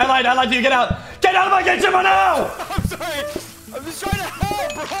 I lied to you. Get out. Get out of my kitchen right now! I'm sorry. I'm just trying to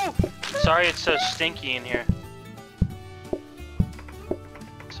help, bro. Sorry it's so stinky in here.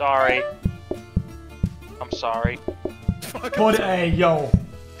 Sorry. I'm sorry. Hey, yo.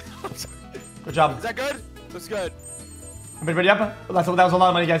 Good job. Is that good? That's good. Everybody ready up? That was a lot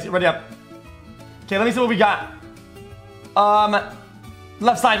of money, guys. Ready up. Okay, let me see what we got.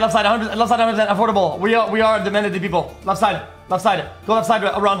 Left side, 100%, affordable. We are demanded people. Left side. Go left side,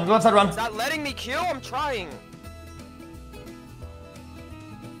 run. It's not letting me queue. I'm trying.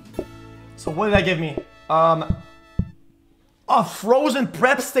 So what did that give me? A frozen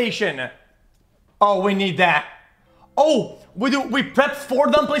prep station. Oh, we need that. Oh, we prep 4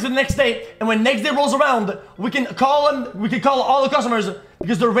 dumplings the next day, and when next day rolls around, we can call them. We can call all the customers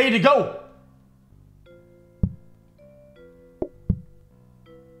because they're ready to go.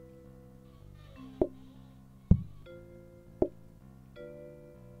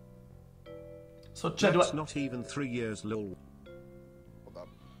 So check. That's not even 3 years, lol. Hold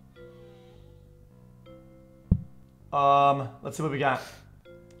up. Let's see what we got.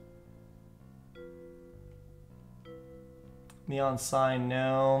 Neon sign,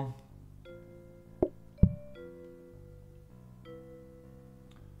 no.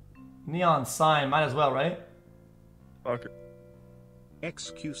 Neon sign, might as well, right? Okay.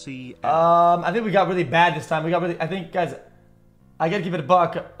 xQc. I think we got really bad this time. I think, guys, I gotta give it a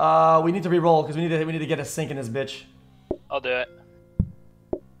buck. We need to re-roll because we need to get a sink in this bitch. I'll do it.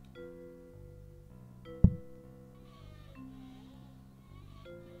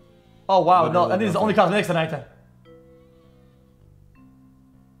 Oh wow, no, I think it's only cosmetics tonight.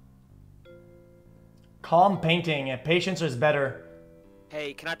 Calm painting. Patience is better.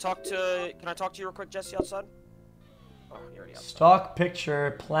 Hey, can I talk to you real quick, Jesse, outside? Oh, you're already outside. Stock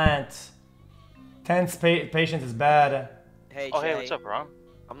picture, plant. Tense patience is bad. Hey, Oh, Jay, hey, what's up, bro?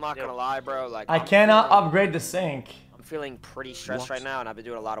 I'm not gonna lie, bro. Like, I cannot upgrade the sink. I'm feeling pretty stressed right now, and I've been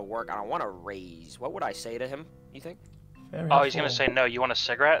doing a lot of work. I don't want to raise. What would I say to him? You think? Very Oh, he's helpful. gonna say no. You want a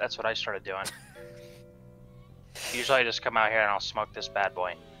cigarette? That's what I started doing. Usually I just come out here and I'll smoke this bad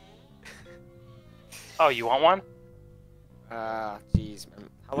boy. Oh, you want one? Jeez, man.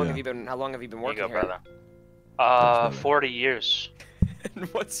 How long have you been Here you working go, here? brother. 40 years. And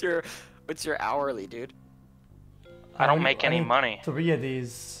what's your hourly, dude? I don't make any money. 3 of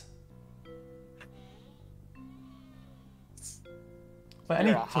these. But I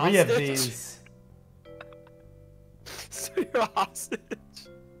You're need a 3 of hostage? these. So you're a hostage.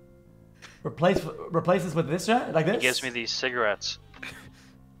 Replace this with this, chat? Like this? He gives me these cigarettes.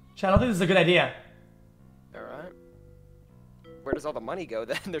 Chat, I don't think this is a good idea. All right. Where does all the money go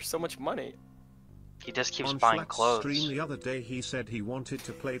then? There's so much money. He just keeps On buying Flat's clothes. stream the other day, he said he wanted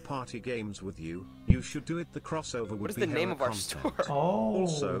to play party games with you. You should do it. The crossover would What is be the name hella of our content. store? Oh.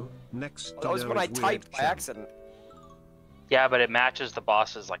 Also, next That was dinner when I is weird typed by champ. accident. Yeah, but it matches the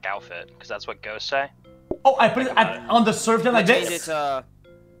boss's like outfit because that's what ghosts say. Oh, I put it on the surf thing like Change this? it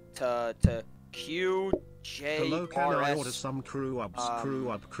to Q J Hello, can I order RS some crew ups? Crew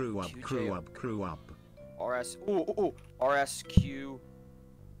up. RS. Ooh. RSQ.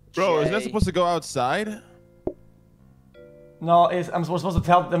 Bro, isn't that J. supposed to go outside? No, we're supposed to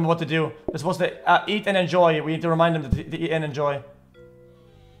tell them what to do. They're supposed to eat and enjoy. We need to remind them to eat and enjoy.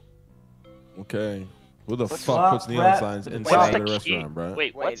 Okay. Who the What's fuck up, puts neon Brett? signs What's inside the the key? restaurant, bro?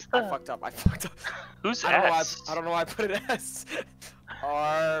 Wait, Wait, what's I the... fucked up. Who's I don't know why. S? I don't know why I put an S.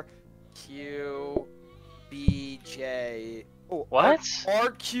 R Q B J. Oh, What?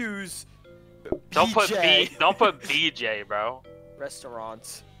 R Q's. Don't put BJ. B. Don't put BJ, bro.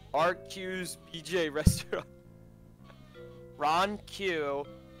 Restaurants. R Q's BJ restaurant. Ron Q.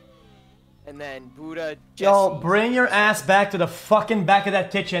 And then Buddha Jesse. Yo, bring your ass back to the fucking back of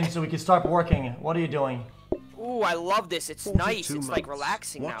that kitchen so we can start working. What are you doing? Ooh, I love this. It's 42 nice. It's like months.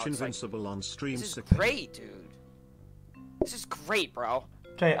 relaxing Watch now. It's like, Invincible on stream. this is sick. great, dude. This is great, bro.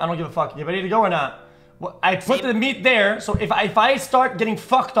 Okay, I don't give a fuck. You ready to go or not? Well, I put the meat there, so if I start getting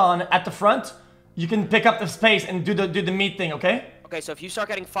fucked on at the front, you can pick up the space and do the meat thing, okay? Okay, so if you start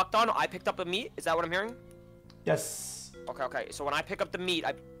getting fucked on, I picked up the meat. Is that what I'm hearing? Yes. Okay. So when I pick up the meat,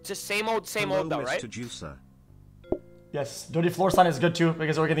 I just same old Hello, though, right? Mr. Juicer. Yes. Dirty floor sign is good too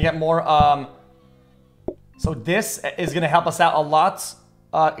because we're gonna get more. So this is gonna help us out a lot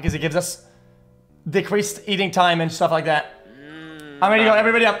because it gives us decreased eating time and stuff like that. I'm ready to go.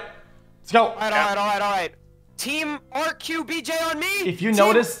 Everybody up. Let's go. All right. Team RQBJ on me. If you Team...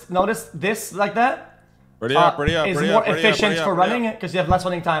 notice this like that, Ready up, ready up, is ready more up, ready efficient up, for ready up. running because you have less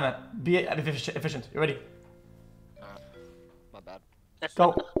running time. Be efficient. You ready? My bad.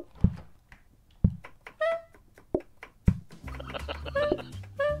 Go.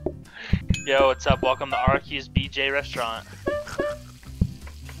 Yo, what's up? Welcome to Arky's BJ restaurant.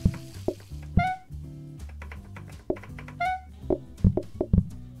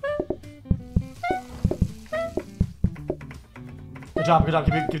 Good job.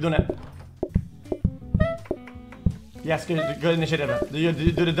 Keep doing it. Yes, good initiative. Do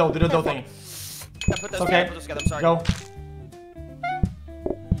the dough thing. Yeah, put this Okay. together, put this together, I'm sorry. Go.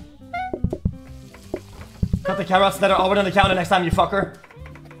 Cut the carrots that are already on the counter next time, you fucker.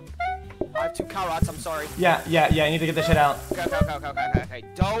 I have 2 carrots, I'm sorry. Yeah, you need to get this shit out. Okay.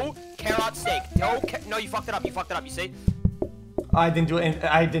 Dough, carrot, steak. No, you fucked it up, you see? I didn't do it.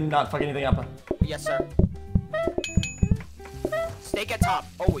 I did not fuck anything up. Yes, sir. Steak at top,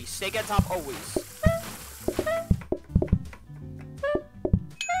 always. Steak at top, always.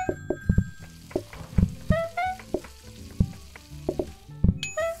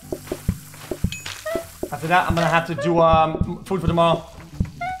 After that, I'm gonna have to do food for tomorrow.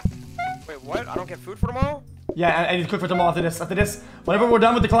 Wait, what? I don't get food for tomorrow? Yeah, I need to cook for tomorrow after this. Whenever we're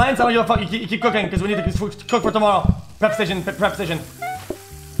done with the clients, I don't give a fuck. You keep cooking because we need to cook for tomorrow. Prep station.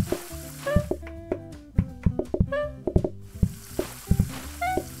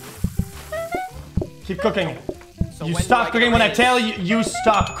 Keep cooking. So You when stop do I cooking get when I raised? tell you. You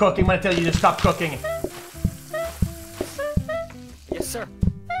stop cooking when I tell you to stop cooking. Yes, sir.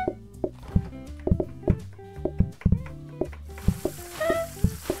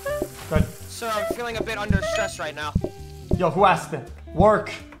 Good. Sir, I'm feeling a bit under stress right now. Yo, who asked it?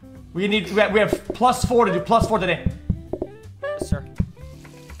 Work. We have +4 to do. +4 today. Yes, sir.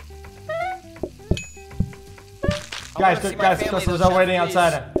 Guys, wanna see my family, customers though, are waiting chef, please.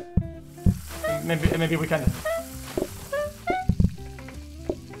 outside. Maybe we can.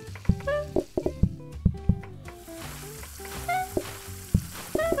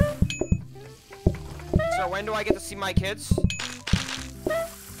 Sir, when do I get to see my kids?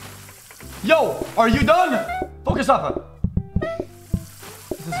 Yo, are you done? Focus up.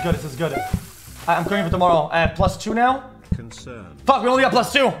 This is good. I'm cooking for tomorrow. I have +2 now. Concern. Fuck, we only got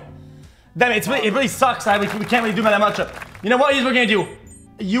 +2. Damn it, it really sucks. We can't really do that much. You know what? Here's what we're gonna do.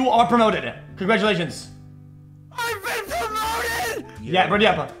 You are promoted. Congratulations. I've been promoted! Yeah, ready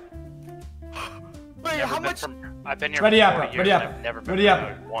up. Wait, how much? I've been here Ready for up, 40 years ready and up, I've never been ready up.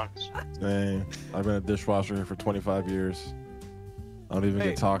 promoted once. Dang, I've been a dishwasher here for 25 years. I don't even Hey,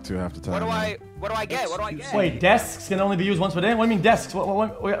 get talked to half the time. What do man. I get? What do I get? Wait, desks can only be used once per day? What do you mean desks?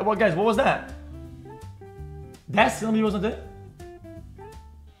 What guys, what was that? Desks can only be used once a day?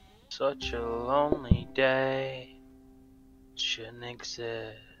 Such a lonely day shouldn't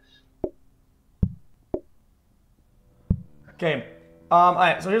exist. Okay.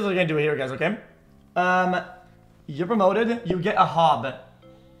 Alright, so here's what we're gonna do here, guys, okay? You're promoted, you get a hob.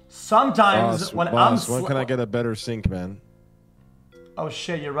 Sometimes when Boss, I'm when can I get a better sink, man? Oh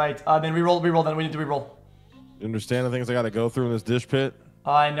shit, you're right. Then reroll then, we need to reroll. You understand the things I gotta go through in this dish pit?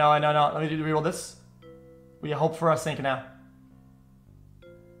 I know. Let me reroll this. We hope for a sink now.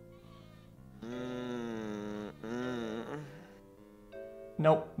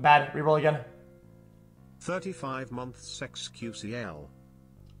 Nope, bad. Reroll again. 35 months xQcl.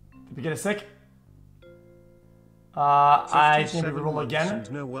 Did we get a sick? I think we 57 reroll months again.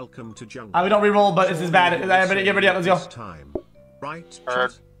 and no welcome to jungle. We don't reroll, but this is bad. Get ready up, let's go. This time. Right,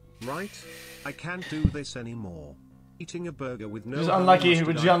 Heard. chat? Right? I can't do this anymore. Eating a burger with no... Just unlucky,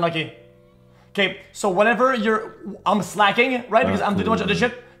 we're just unlucky. Okay, so whenever I'm slacking, right? Because I'm doing too much other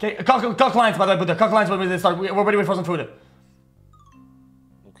shit. Okay, call clients, by the way, but call clients when they start. We're ready with frozen food.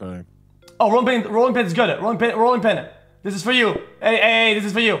 Okay. Oh, rolling pin is good. Rolling pin. This is for you. Hey, this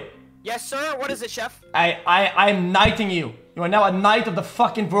is for you. Yes, sir. What is it, chef? I'm knighting you. You are now a knight of the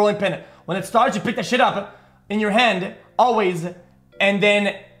fucking rolling pin. When it starts, you pick that shit up in your hand, always, and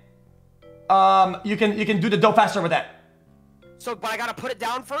then you can do the dough faster with that. So, but I gotta put it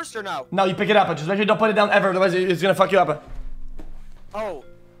down first or no? No, you pick it up. Just make sure you don't put it down ever, otherwise it's gonna fuck you up. Oh,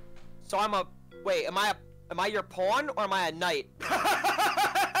 so I'm a wait. Am I your pawn or am I a knight?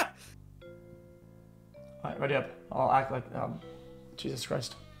 Alright, ready up. I'll act like Jesus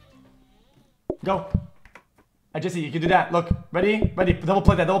Christ. Go. Jesse, you can do that. Look, ready? Double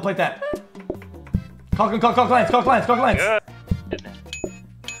plate that. Call clients. Good.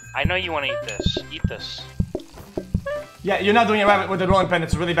 I know you want to eat this. Eat this. Yeah, you're not doing it right with the rolling pin.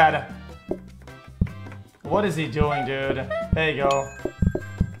 It's really bad. What is he doing, dude? There you go.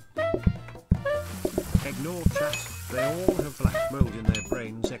 Ignore chat. They all have black mold in their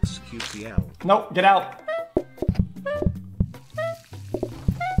brains xQcl. Nope, get out.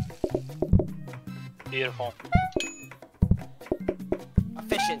 Beautiful.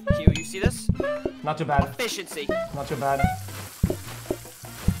 Efficient, Q. You see this? Not too bad. Efficiency. Not too bad.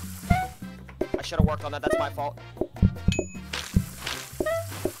 I should have worked on that. That's my fault.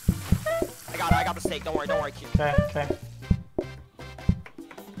 I got it. I got the steak. Don't worry, Q. Okay, okay.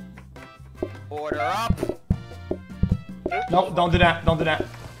 Order up. Nope, don't do that. Don't do that.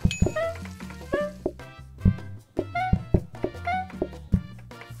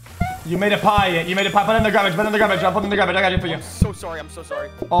 You made a pie. You made a pie. Put it in the garbage. Put it in the garbage. I'll put it in the garbage. I got it for you. I'm so sorry. I'm so sorry.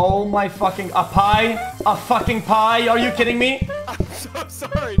 Oh my fucking... A pie? A fucking pie? Are you kidding me? I'm so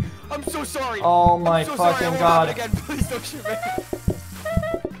sorry. I'm so sorry. Oh my I'm so sorry. I fucking won't god. happen again. Please don't shoot me.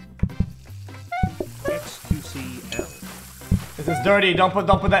 xQcl. This is dirty. Don't put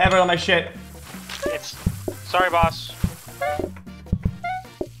that ever on my shit. It's... Sorry, boss.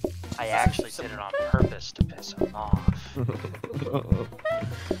 I actually did it on purpose to piss him off.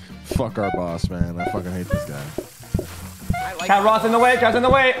 Fuck our boss, man. I fucking hate this guy. I like Cat Roth's in the way. Cat's in the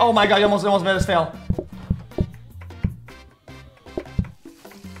way. Oh my god, you almost made us fail.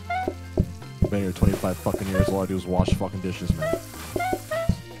 Been here 25 fucking years. All I do is wash fucking dishes, man.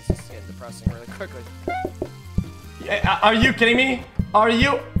 Jeez, this is getting depressing really quickly. Yeah, are you kidding me? Are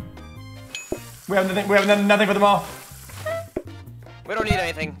you? We have nothing. We have nothing for them all. We don't need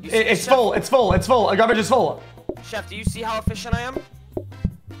anything. You see, It's Chef, full. It's full. It's full. Our garbage is full. Chef, do you see how efficient I am?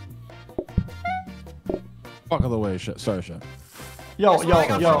 Fuck out of the way, chef. Sorry, chef. Yo, That's what I yo,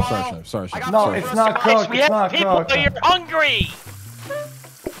 got yo. for Sorry, tomorrow. chef. Sorry, I chef. got No, Sorry. it's for not us. Guys, cooked. we It's have not people, cooked. so you're hungry!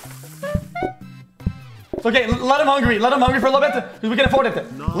 It's okay. Let him hungry. Let him hungry for a little bit because we can afford it.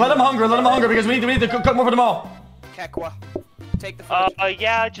 Let him hungry. Let him hungry because we need to cook more for them all. Kekwa, take the food.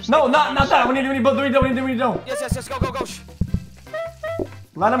 Yeah, just... No, not that. We need to do. Yes, go.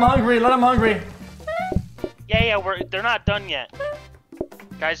 Let him hungry. Let him hungry. Yeah, they're not done yet.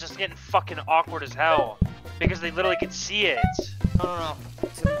 Guys, just getting fucking awkward as hell. Because they literally can see it. No.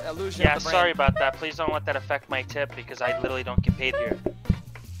 It's an illusion Yeah, of the brain. sorry about that. Please don't let that affect my tip because I literally don't get paid here.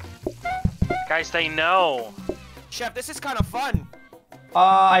 Guys, they know. Chef, this is kind of fun.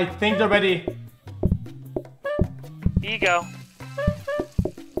 I think they're ready. Here you go.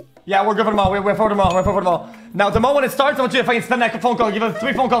 Yeah, we're good for them all. We're for them all. We're for them all. Now, the moment it starts, I want you to fucking spend that phone call. Give them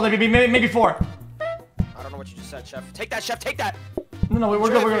 3 phone calls, maybe 4. I don't know what you just said, Chef. Take that, Chef. Take that. No, we're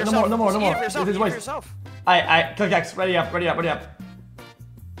good. We're good. No more. Eat it for yourself. This is Eat it for waste. yourself. Click X. Ready up.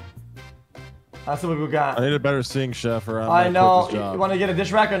 That's what we got. I need a better sing, chef, or I I'm know. gonna quit this You job. want to get a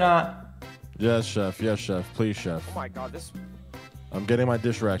dish rack or not? Yes, chef. Yes, chef. Please, chef. Oh my god, this... I'm getting my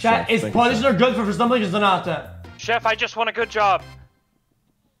dish rack, Chat, chef. is Thank you, chef. Punisher good for something? Is it not? Chef, I just want a good job.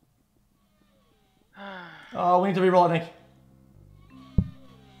 Oh, we need to reroll, I think.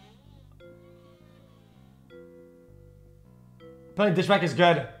 Probably dish rack is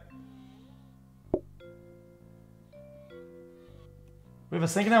good. We have a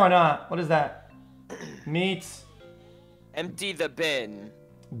sink now or not? What is that? Meat. Empty the bin.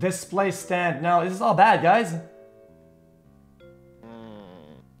 Display stand. No, this is all bad, guys.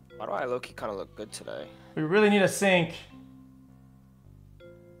 Why do I low-key kind of look good today? We really need a sink.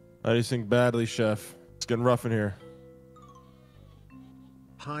 I just sing badly, chef. It's getting rough in here.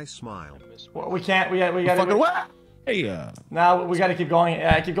 Hi, smile. Well, we can't. We got. Fucking what? Hey, Now we got to keep going.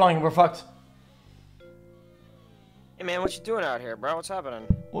 Yeah, keep going. We're fucked. Hey man, what you doing out here, bro? What's happening?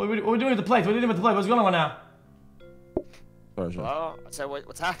 What are we doing with the plate? What are we doing with the plate? What's going on now? Sorry, chef. Well, I said,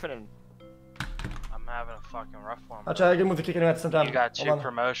 what's happening? I'm having a fucking rough one. I'll try to get move the kick in at some time. You got Hold 2 on.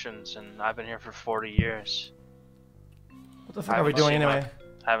 promotions, and I've been here for 40 years. What the fuck are we doing anyway?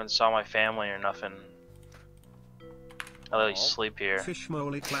 I haven't saw my family or nothing. I literally Oh. sleep here. Fish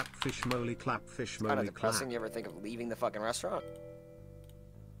moly clap, fish moly clap, fish Kind of moly clap. depressing. You ever think of leaving the fucking restaurant?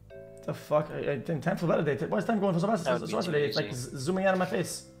 What the fuck? I didn't time for validate. Why is time going for so fast? That would be too It's like easy. zooming out of my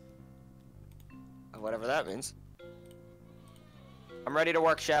face. Whatever that means. I'm ready to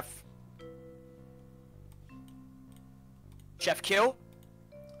work, Chef. Chef Q?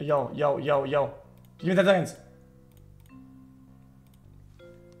 Yo. Give me 10 seconds.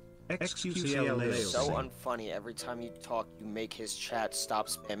 xQcl. So unfunny. Every time you talk, you make his chat stop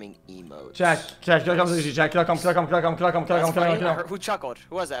spamming emotes. Jack, kill come, Jack, kill come. That's funny. I heard- Who chuckled?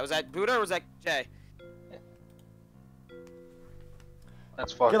 Who was that? Was that Buddha or was that Jay?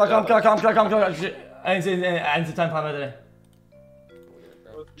 That's fucked Kill come. I didn't see time for today.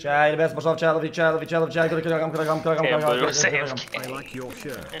 Chad, the best myself, Chad, love you, kill come. I like your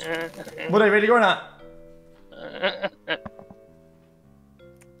shirt. What are you ready to go or not?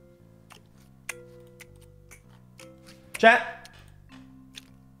 Chat.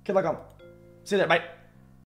 Kill come. See you there, bye.